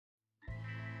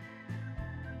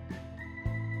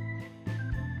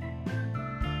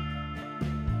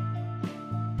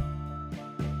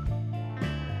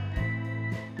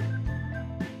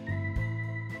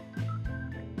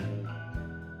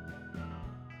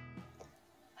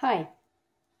Hi.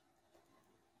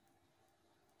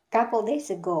 Couple days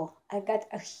ago, I got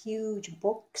a huge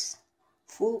box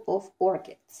full of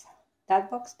orchids.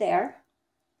 That box there,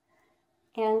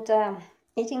 and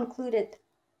it included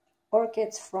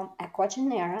orchids from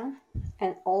Ecuagenera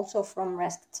and also from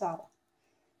ResQuetzal.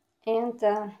 And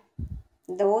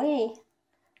the way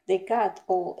they got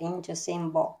all into the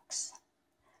same box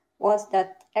was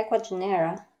that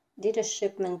Ecuagenera did a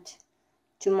shipment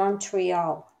to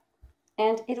Montreal,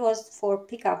 and it was for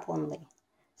pickup only.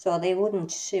 So they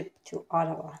wouldn't ship to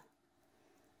Ottawa.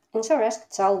 And so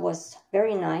ResQuetzal was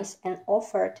very nice and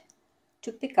offered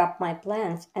to pick up my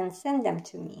plants and send them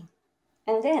to me.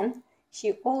 And then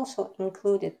she also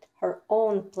included her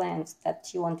own plants that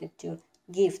she wanted to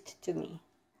gift to me.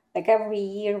 Like every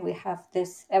year we have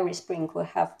this, every spring we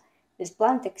have this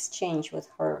plant exchange with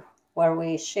her where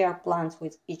we share plants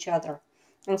with each other.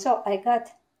 And so I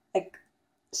got like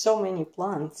so many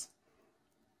plants,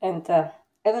 and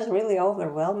it was really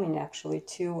overwhelming actually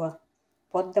to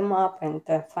put them up and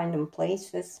find them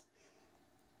places.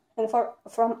 And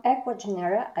from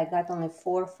Ecuagenera, I got only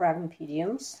 4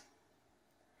 phragmipediums.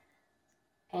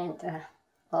 And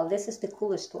well, this is the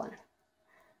coolest one.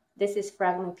 This is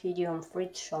Phragmipedium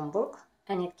Fritz Schomburg,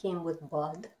 and it came with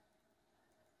bud.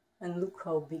 And look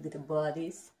how big the bud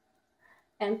is.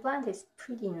 And plant is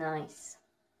pretty nice.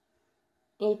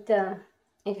 It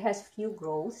has few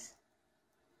growths.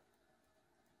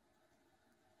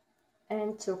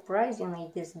 And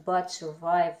surprisingly, this bud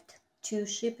survived 2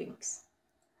 shippings.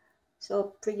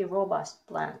 So pretty robust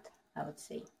plant, I would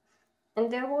say. And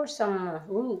there were some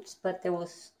roots, but there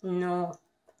was no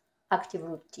active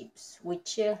root tips,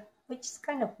 which is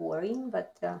kind of worrying.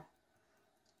 But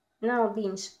now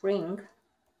being spring,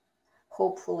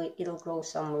 hopefully it'll grow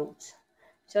some roots.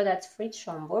 So that's Fritz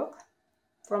Schomburg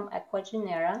from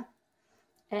Ecuagenera,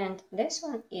 and this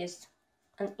one is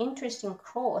an interesting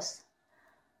cross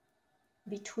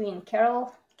between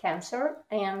Carol Cancer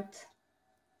and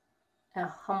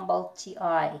Humboldt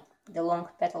TI, the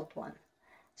long-petaled one.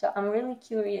 So I'm really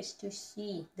curious to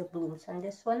see the blooms on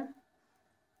this one.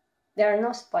 There are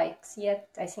no spikes yet.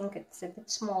 I think it's a bit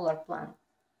smaller plant,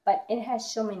 but it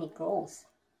has so many growths.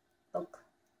 Look.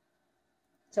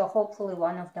 So hopefully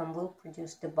one of them will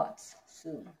produce the buds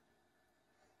soon.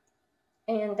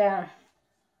 And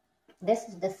this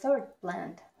is the 3rd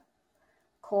plant,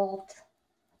 called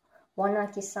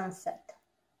Wanaki Sunset.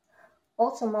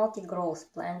 Also multi-growth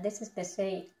plant. This is the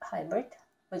Say hybrid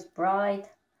with bright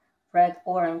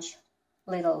red-orange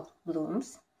little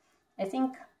blooms. I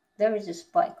think there is a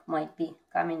spike might be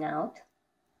coming out.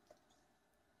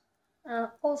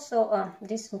 Also a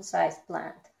decent sized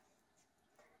plant.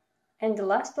 And the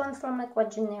last one from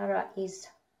Ecuagenera is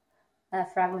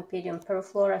Phragmipedium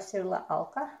Perflora Cirilla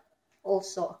alca,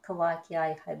 also a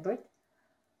Kawaki hybrid.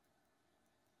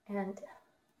 And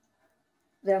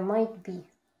there might be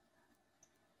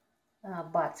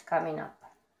buds coming up.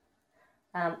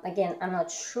 Again, I'm not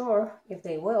sure if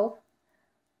they will.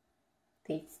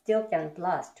 They still can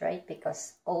blast, right?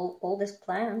 Because all these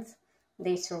plants,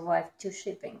 they survived 2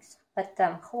 shippings. But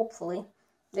hopefully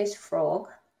this frog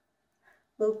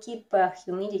will keep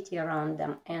humidity around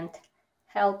them and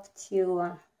help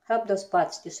those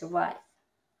buds to survive.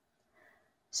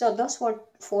 So those were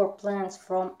 4 plants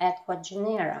from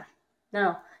Ecuagenera.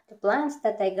 Now, the plants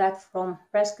that I got from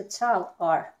ResQuetzal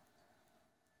are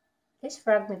this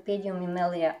Phragmipedium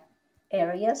Mimelia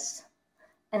Arias,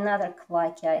 another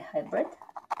Kawaki hybrid.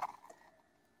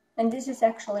 And this is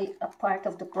actually a part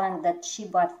of the plant that she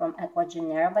bought from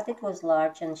Ecuagenera, but it was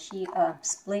large and she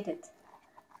split it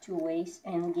 2 ways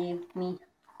and gave me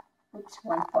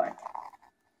one part.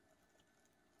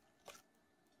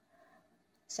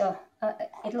 So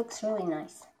it looks really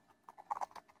nice.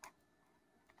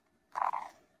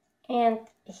 And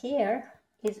here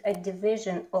is a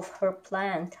division of her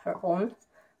plant, her own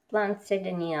plant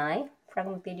Sedenii,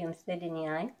 Phragmipedium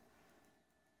Sedenii.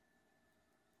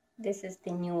 This is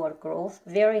the newer growth,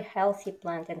 very healthy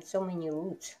plant and so many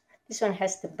roots. This one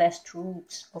has the best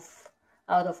roots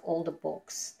out of all the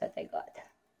box that I got.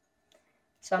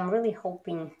 So I'm really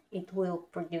hoping it will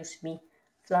produce me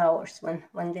flowers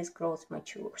when this growth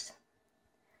matures.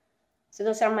 So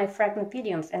those are my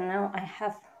Phragmipediums, and now I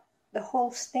have the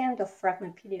whole stand of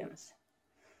Phragmipediums.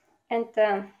 And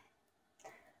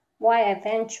why I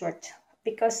ventured,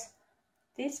 because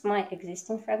these my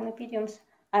existing Phragmipediums,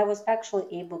 I was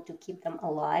actually able to keep them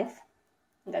alive.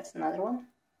 That's another one.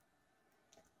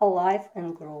 Alive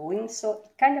and growing, so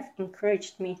it kind of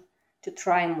encouraged me to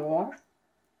try more.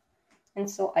 And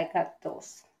so I got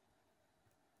those.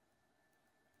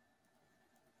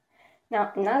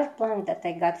 Now, another plant that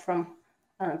I got from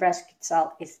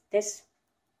ResQuetzal is this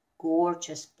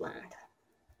gorgeous plant.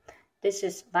 This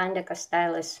is Vanda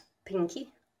Castylis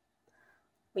pinky,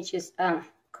 which is a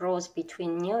cross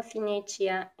between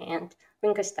Neophynetia and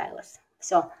Rincastylis.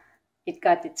 So it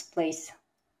got its place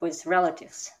with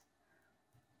relatives.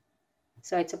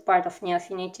 So it's a part of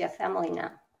Neophynetia family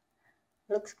now.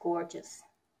 Looks gorgeous.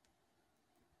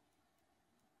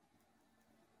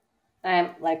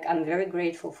 I'm very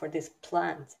grateful for this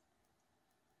plant.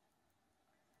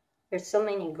 There's so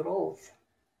many growths.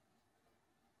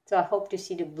 So I hope to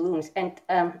see the blooms. And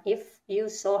if you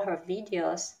saw her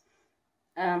videos,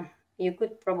 you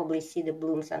could probably see the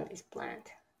blooms on this plant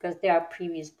because there are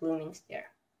previous bloomings there.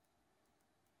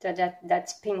 So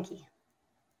that's pinky.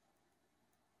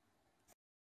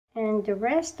 And the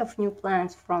rest of new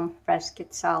plants from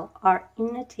ResQuetzal are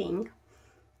in a thing.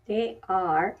 They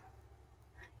are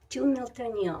 2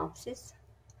 Miltoniopsis.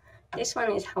 This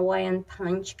one is Hawaiian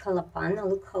Punch Kalapana.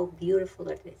 Look how beautiful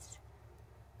it is.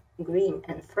 Green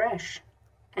and fresh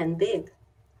and big.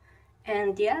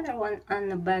 And the other one on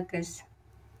the back is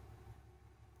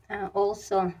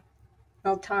also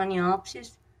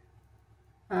Miltoniopsis.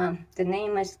 The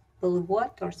name is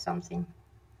Bulwot or something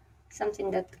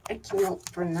that I cannot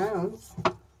pronounce,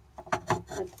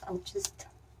 but I'll just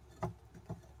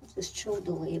show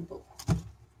the label.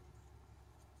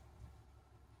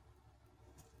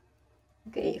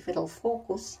 Okay, if it'll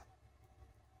focus,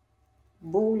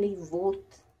 Bulwot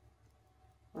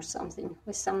or something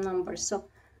with some numbers. So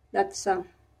that's a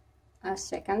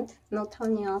second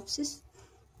Miltoniopsis.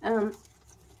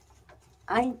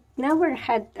 I never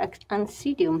had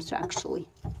Oncidiums actually,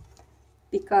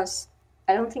 because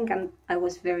I don't think I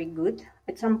was very good.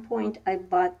 At some point I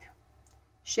bought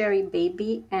Sherry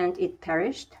Baby and it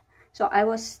perished. So I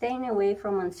was staying away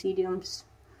from Oncidiums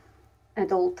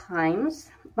at all times.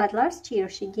 But last year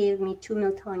she gave me 2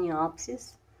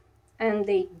 Miltoniopsis and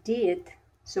they did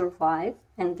survive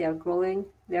and they're growing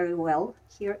very well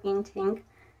here in Ting.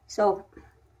 So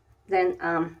then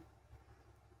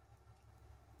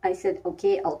I said,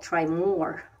 okay, I'll try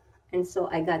more. And so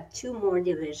I got 2 more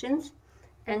divisions.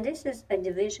 And this is a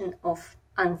division of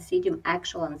Oncidium,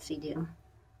 actual Oncidium,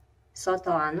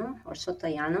 Sotoanum or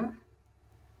Sotoyanum.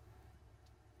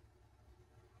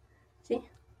 See?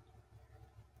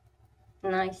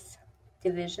 Nice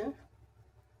division.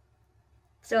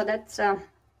 So that's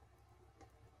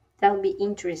that'll be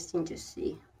interesting to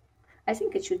see. I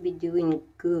think it should be doing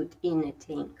good in a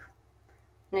tank.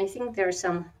 And I think there are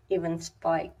some even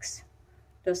spikes.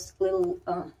 Those little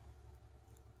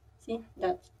see,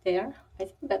 that's there. I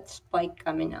think that's spike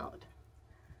coming out.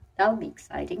 That'll be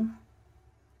exciting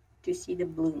to see the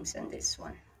blooms on this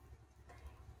one.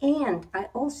 And I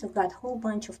also got a whole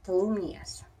bunch of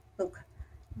Tolumnias. Look,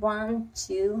 1,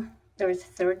 2, there's a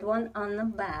third one on the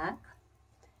back.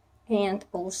 And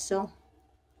also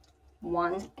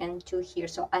 1 and 2 here.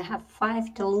 So I have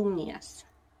 5 Tolumnias.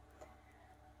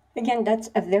 Again, that's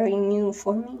a very new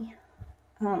for me.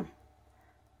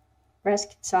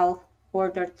 ResQuetzal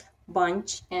ordered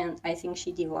bunch and I think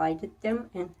she divided them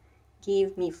and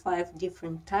gave me 5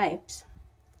 different types.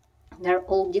 They're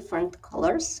all different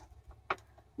colors.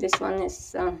 This one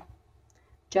is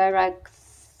Gyrac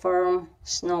Firm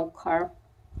Snow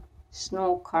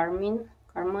Carmine.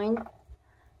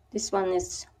 This one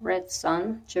is Red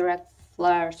Sun, Gyrac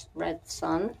Flowers Red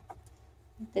Sun.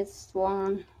 This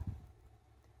one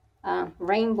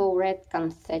Rainbow Red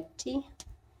Confetti.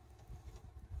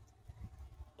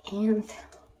 And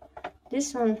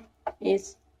this one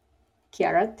is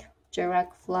Carrot,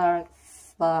 Gyrac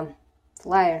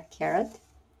Flyer Carrot.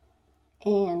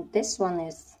 And this one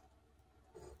is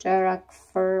Gyrac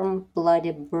Firm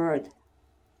Bloody Bird.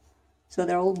 So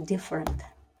they're all different.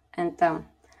 And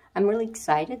I'm really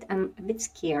excited. I'm a bit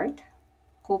scared.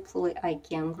 Hopefully I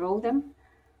can grow them.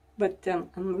 But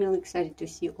I'm really excited to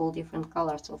see all different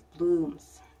colors of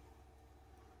blooms.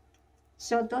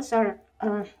 So those are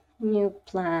new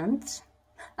plants.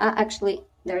 Actually,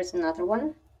 there's another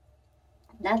one.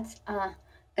 That's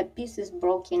a piece is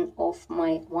broken off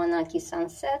my Wanaki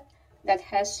Sunset that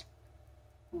has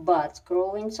buds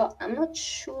growing. So I'm not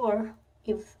sure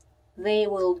if they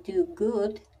will do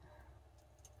good.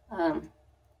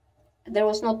 There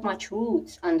was not much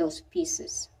roots on those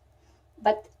pieces.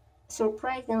 But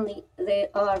surprisingly, they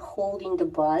are holding the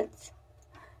buds.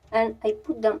 And I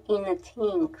put them in a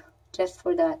tank just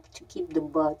for that, to keep the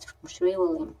buds from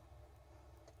shriveling.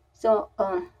 So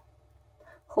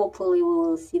hopefully we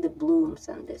will see the blooms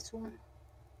on this one.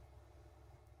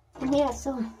 And yeah,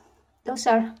 so those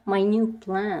are my new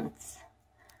plants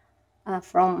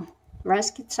from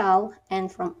ResQuetzal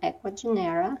and from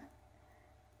Ecuagenera.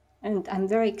 And I'm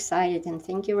very excited, and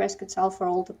thank you, ResQuetzal, for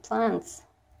all the plants.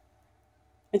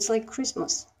 It's like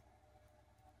Christmas.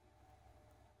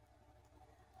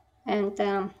 And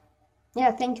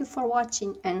yeah, thank you for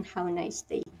watching, and have a nice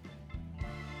day.